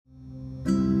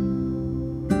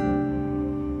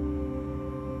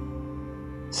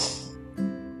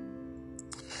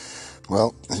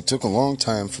Well, it took a long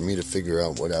time for me to figure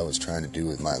out what I was trying to do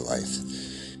with my life.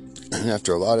 And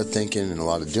after a lot of thinking and a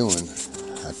lot of doing,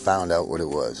 I found out what it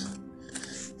was.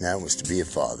 And that was to be a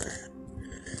father.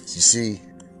 You see,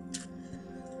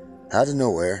 out of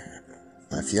nowhere,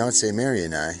 my fiance Mary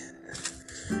and I,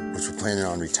 which were planning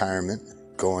on retirement,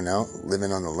 going out,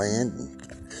 living on the land, and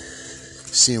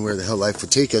seeing where the hell life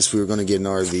would take us, we were going to get an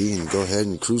RV and go ahead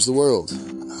and cruise the world.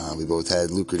 We both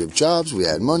had lucrative jobs, we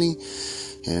had money,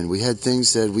 and we had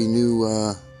things that we knew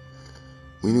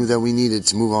that we needed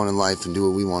to move on in life and do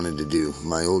what we wanted to do.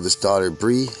 My oldest daughter,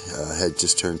 Bree, had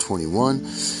just turned 21,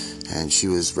 and she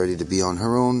was ready to be on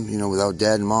her own, without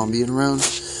dad and mom being around.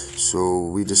 So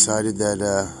we decided that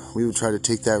we would try to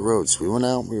take that road. So we went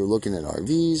out, we were looking at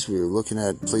RVs, we were looking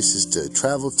at places to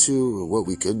travel to, what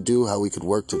we could do, how we could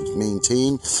work to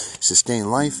maintain,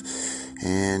 sustain life.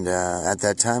 And at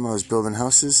that time I was building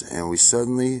houses, and we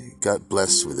suddenly got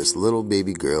blessed with this little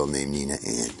baby girl named Nina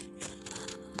Ann.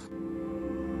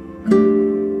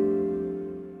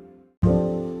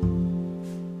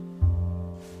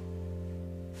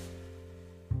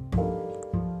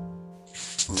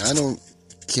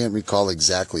 Can't recall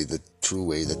exactly the true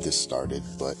way that this started,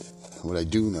 but what I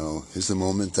do know is the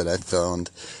moment that I found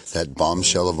that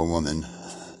bombshell of a woman,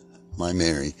 my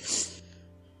Mary.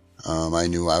 I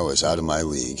knew I was out of my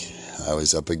league. I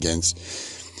was up against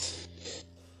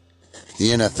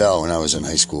the NFL when I was in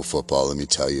high school football. Let me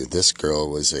tell you, this girl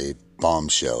was a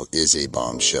bombshell, is a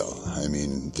bombshell. I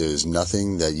mean, there's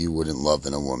nothing that you wouldn't love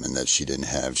in a woman that she didn't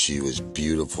have. She was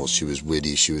beautiful, she was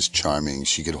witty, she was charming,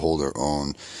 she could hold her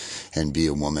own and be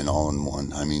a woman all in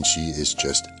one. I mean, she is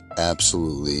just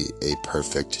absolutely a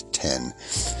perfect 10.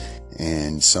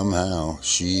 And somehow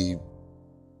she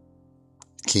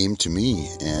came to me,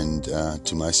 and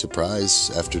to my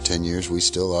surprise, after 10 years, we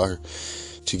still are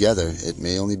together. It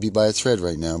may only be by a thread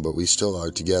right now, but we still are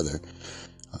together.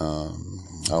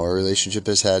 Our relationship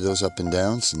has had those up and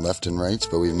downs and left and rights,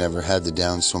 but we've never had the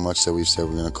downs so much that we've said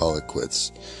we're going to call it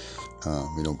quits.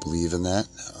 We don't believe in that.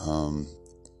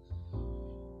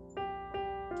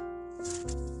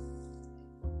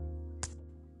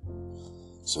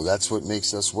 So that's what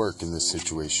makes us work in this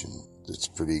situation. It's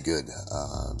pretty good,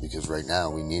 because right now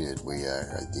we need it. We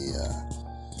are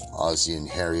the Ozzie and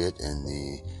Harriet and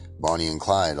the Bonnie and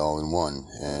Clyde all in one,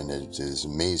 and it is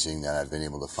amazing that I've been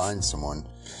able to find someone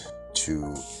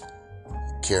to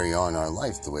carry on our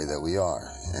life the way that we are,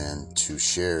 and to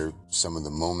share some of the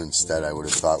moments that I would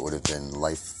have thought would have been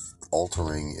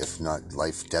life-altering, if not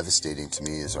life-devastating to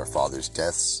me, as our father's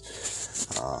deaths,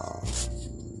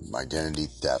 identity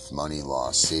theft, money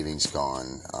loss, savings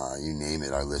gone, you name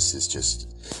it. Our list is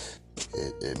just,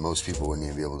 most people wouldn't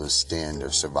even be able to stand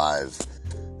or survive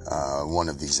one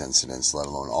of these incidents, let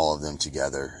alone all of them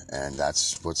together. And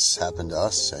that's what's happened to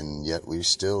us, and yet we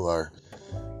still are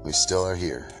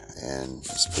here, and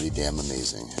it's pretty damn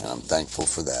amazing, and I'm thankful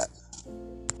for that.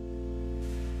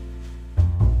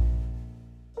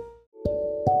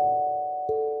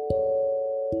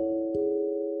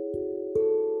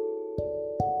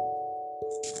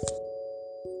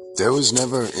 There was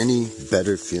never any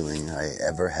better feeling I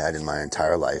ever had in my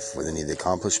entire life with any of the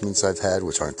accomplishments I've had,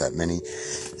 which aren't that many,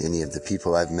 any of the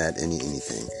people I've met,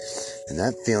 anything. And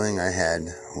that feeling I had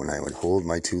when I would hold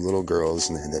my two little girls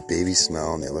and they had that baby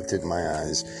smell and they looked into my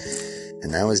eyes,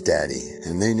 and that was Daddy.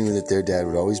 And they knew that their dad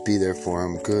would always be there for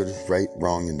them, good, right,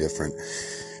 wrong, and different.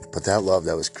 But that love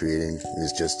that was creating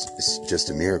is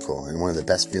just a miracle, and one of the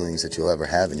best feelings that you'll ever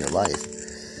have in your life.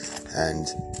 And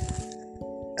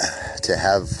to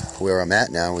have where I'm at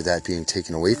now with that being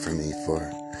taken away from me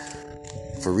for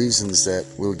reasons that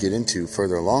we'll get into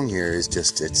further along here is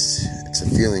just, it's a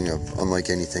feeling of unlike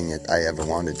anything that I ever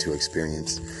wanted to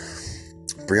experience.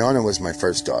 Brianna was my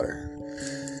first daughter.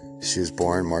 She was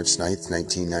born March 9th,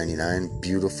 1999.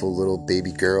 Beautiful little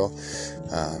baby girl,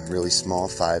 really small,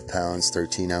 5 pounds,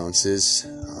 13 ounces.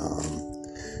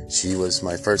 She was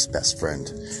my first best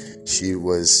friend. She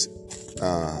was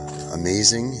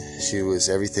amazing. She was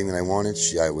everything that I wanted.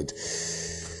 I would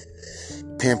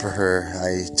pamper her.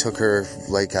 I took her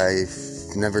like I've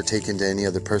never taken to any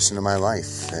other person in my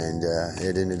life, and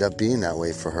it ended up being that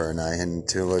way for her and I, and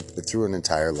through an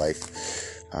entire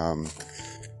life.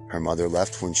 Her mother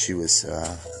left when she was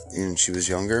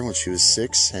younger, when she was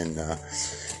 6, and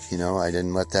I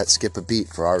didn't let that skip a beat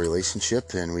for our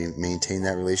relationship, and we maintained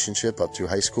that relationship up through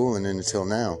high school and then until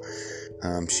now.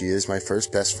 She is my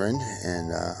first best friend,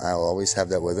 and I'll always have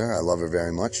that with her. I love her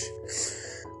very much.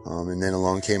 And then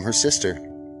along came her sister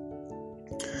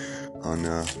on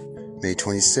May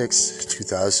 26,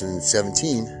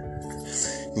 2017.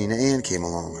 Nina Ann came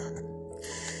along,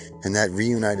 and that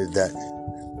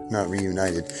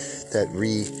that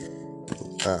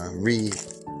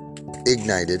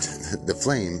reignited the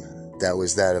flame that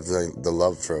was that of the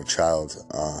love for a child.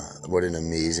 What an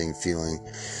amazing feeling.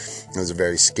 It was a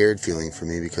very scared feeling for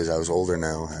me because I was older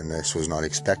now and this was not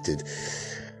expected.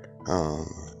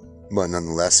 But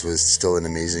nonetheless, it was still an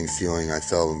amazing feeling. I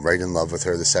fell right in love with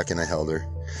her the second I held her.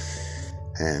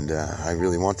 And I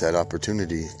really want that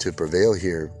opportunity to prevail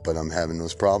here, but I'm having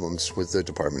those problems with the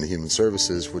Department of Human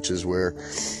Services, which is where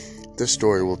the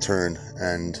story will turn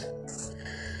and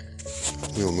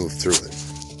we'll move through it.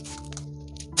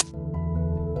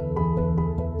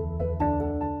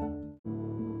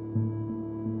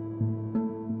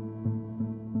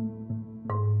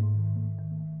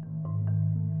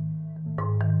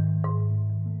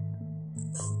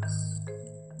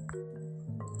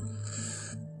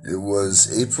 It was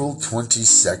April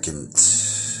 22nd,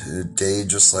 a day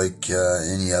just like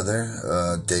any other,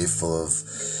 a day full of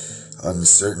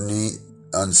uncertainty,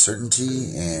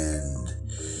 and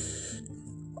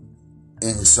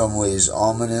in some ways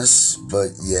ominous,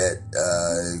 but yet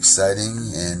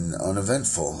exciting and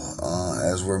uneventful,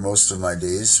 as were most of my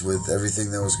days with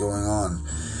everything that was going on.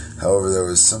 However, there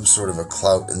was some sort of a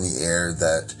clout in the air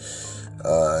that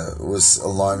was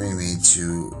alarming me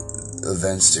to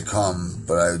events to come,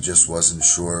 but I just wasn't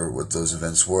sure what those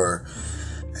events were.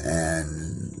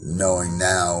 And knowing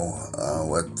now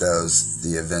what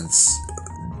the events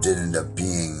did end up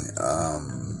being,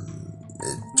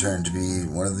 it turned to be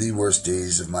one of the worst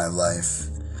days of my life,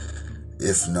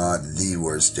 if not the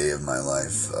worst day of my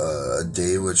life. A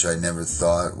day which I never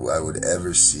thought I would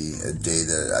ever see, a day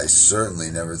that I certainly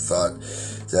never thought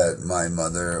that my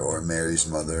mother or Mary's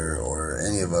mother or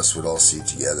any of us would all see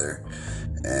together.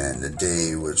 And a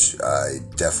day which I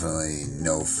definitely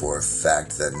know for a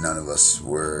fact that none of us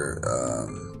were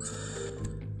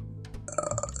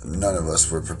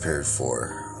prepared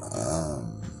for.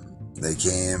 They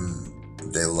came,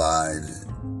 they lied,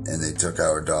 and they took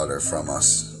our daughter from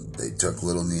us. They took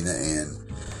little Nina Ann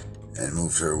and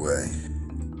moved her away.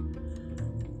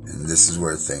 And this is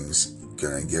where things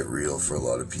gonna get real for a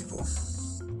lot of people.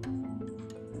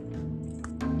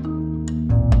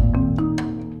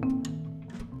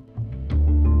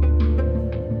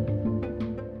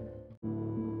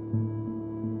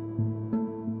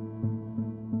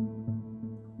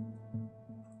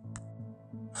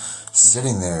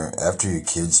 Sitting there after your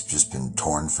kid's just been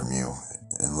torn from you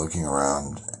and looking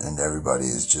around and everybody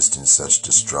is just in such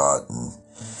distraught and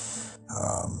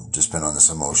just been on this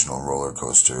emotional roller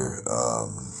coaster.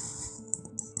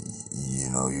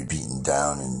 You're beaten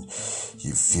down and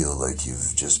you feel like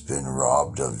you've just been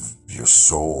robbed of your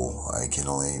soul. I can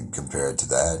only compare it to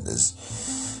that as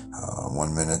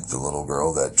 1 minute the little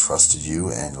girl that trusted you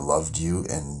and loved you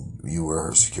and you were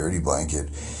her security blanket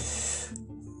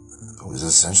was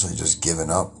essentially just given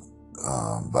up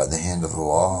by the hand of the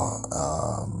law,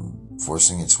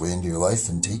 forcing its way into your life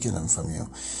and taking them from you.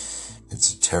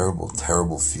 It's a terrible,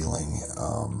 terrible feeling.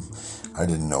 I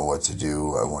didn't know what to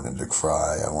do. I wanted to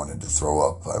cry. I wanted to throw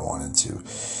up. I wanted to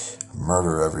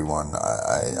murder everyone.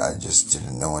 I just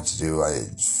didn't know what to do. I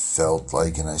felt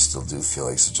like, and I still do feel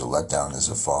like, such a letdown as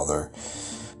a father,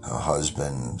 a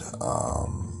husband.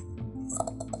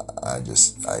 I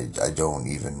don't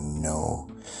even know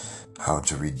how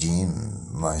to redeem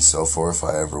myself, or if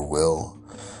I ever will.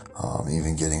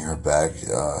 Even getting her back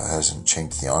hasn't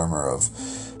chinked the armor of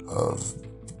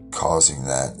causing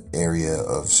that area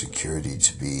of security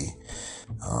to be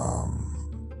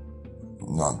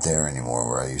not there anymore,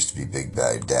 where I used to be big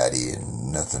bad daddy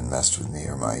and nothing messed with me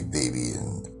or my baby,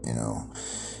 and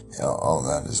all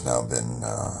that has now been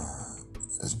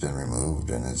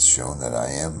removed, and it's shown that I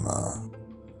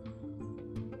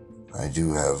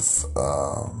do have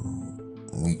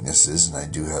weaknesses, and I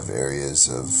do have areas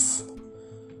of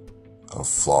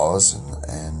flaws,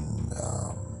 and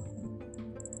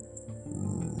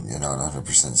you're not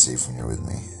 100% safe when you're with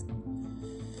me.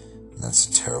 And that's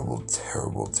a terrible,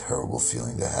 terrible, terrible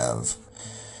feeling to have,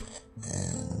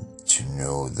 and to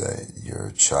know that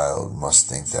your child must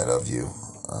think that of you,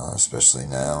 especially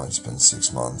now. It's been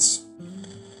 6 months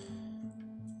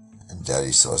and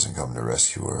daddy still hasn't come to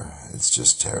rescue her. It's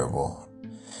just terrible.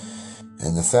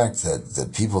 And the fact that the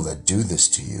people that do this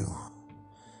to you,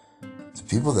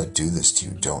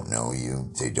 don't know you.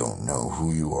 They don't know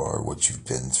who you are, what you've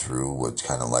been through, what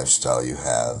kind of lifestyle you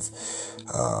have,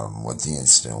 what the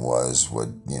incident was,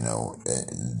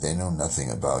 they know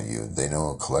nothing about you. They know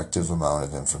a collective amount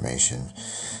of information.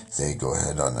 They go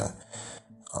ahead on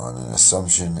an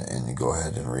assumption and go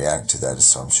ahead and react to that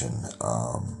assumption.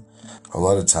 A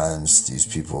lot of times these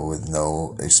people with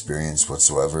no experience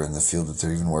whatsoever in the field that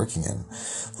they're even working in,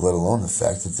 let alone the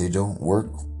fact that they don't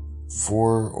work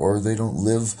for, or they don't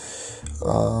live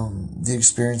the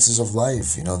experiences of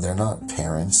life. They're not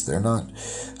parents. They're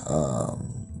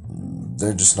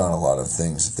just not a lot of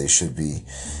things that they should be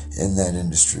in that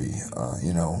industry.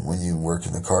 When you work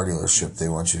in the car dealership, they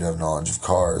want you to have knowledge of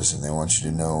cars, and they want you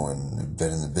to know and have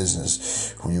been in the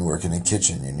business. When you work in a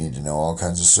kitchen, you need to know all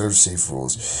kinds of serve-safe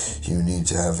rules. You need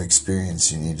to have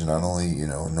experience. You need to not only,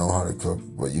 know how to cook,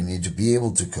 but you need to be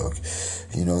able to cook.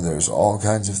 There's all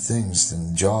kinds of things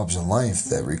and jobs in life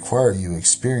that require you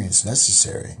experience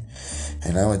necessary.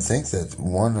 And I would think that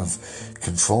one of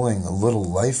controlling a little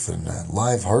life and a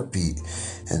live heartbeat,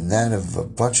 and that of a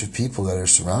bunch of people that are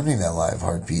surrounding that live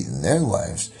heartbeat in their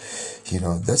lives,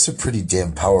 that's a pretty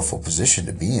damn powerful position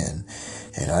to be in.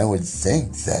 And I would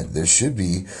think that there should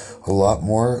be a lot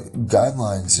more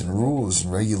guidelines and rules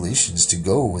and regulations to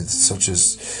go with such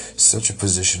a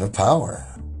position of power.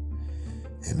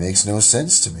 It makes no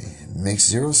sense to me. It makes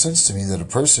zero sense to me that a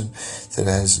person that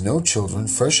has no children,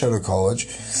 fresh out of college,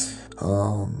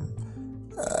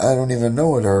 I don't even know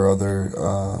what her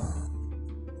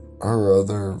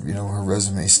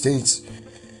resume states.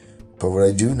 But what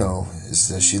I do know is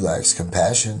that she lacks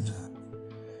compassion,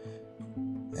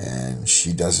 and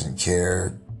she doesn't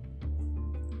care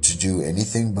to do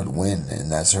anything but win,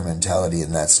 and that's her mentality,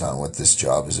 and that's not what this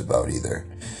job is about either.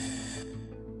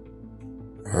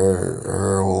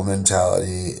 Her whole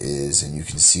mentality is, and you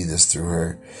can see this through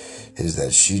her, is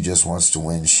that she just wants to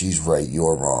win. She's right,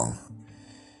 you're wrong.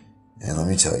 And let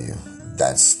me tell you,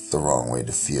 that's the wrong way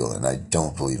to feel. And I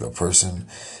don't believe a person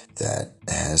that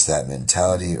has that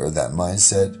mentality or that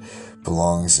mindset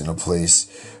belongs in a place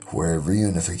where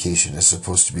reunification is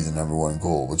supposed to be the number one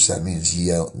goal, which that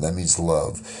means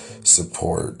love,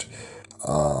 support,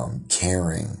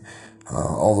 caring,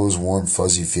 all those warm,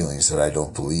 fuzzy feelings that I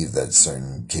don't believe that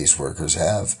certain caseworkers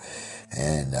have.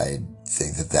 And I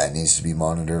think that needs to be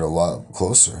monitored a lot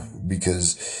closer,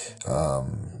 because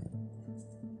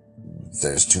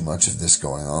there's too much of this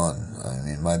going on. I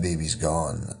mean, my baby's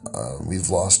gone. We've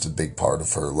lost a big part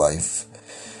of her life,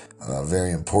 a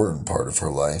very important part of her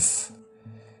life.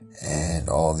 And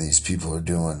all these people are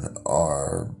doing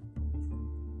are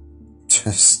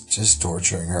just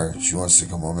torturing her. She wants to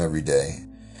come home every day,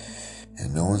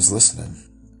 and no one's listening.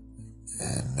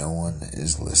 And no one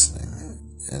is listening.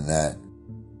 And that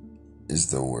is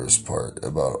the worst part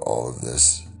about all of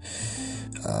this.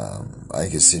 I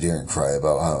could sit here and cry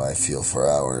about how I feel for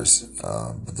hours,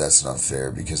 but that's not fair,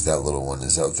 because that little one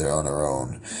is out there on her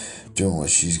own, doing what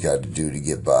she's got to do to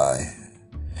get by.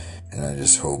 And I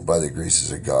just hope, by the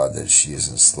graces of God, that she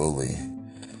isn't slowly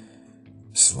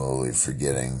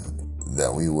forgetting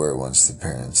that we were once the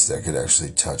parents that could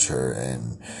actually touch her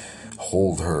and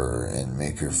hold her and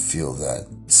make her feel that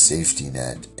safety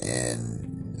net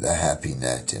and the happy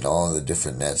net and all of the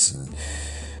different nets and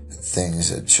things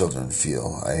that children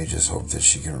feel. I just hope that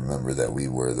she can remember that we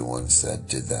were the ones that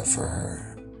did that for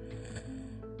her,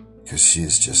 because she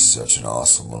is just such an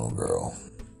awesome little girl.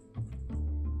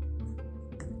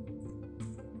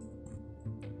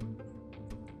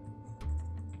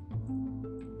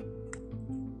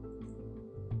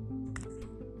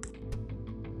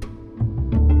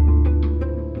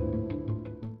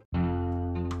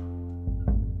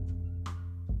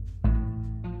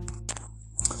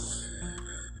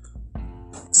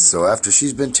 So after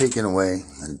she's been taken away,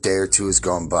 a day or two has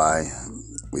gone by.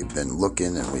 We've been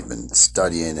looking, and we've been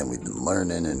studying, and we've been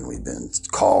learning, and we've been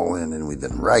calling, and we've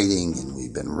been writing, and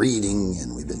we've been reading,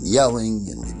 and we've been yelling,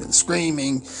 and we've been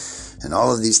screaming, and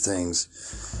all of these things.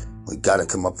 We got to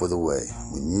come up with a way.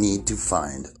 We need to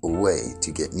find a way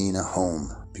to get Nina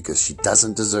home, because she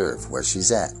doesn't deserve where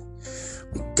she's at.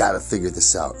 We got to figure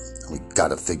this out. We got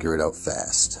to figure it out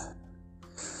fast.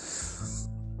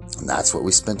 And that's what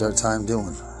we spent our time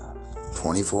doing.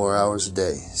 24 hours a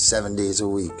day, 7 days a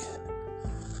week,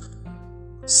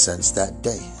 since that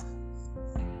day.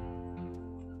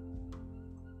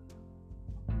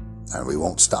 And we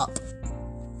won't stop.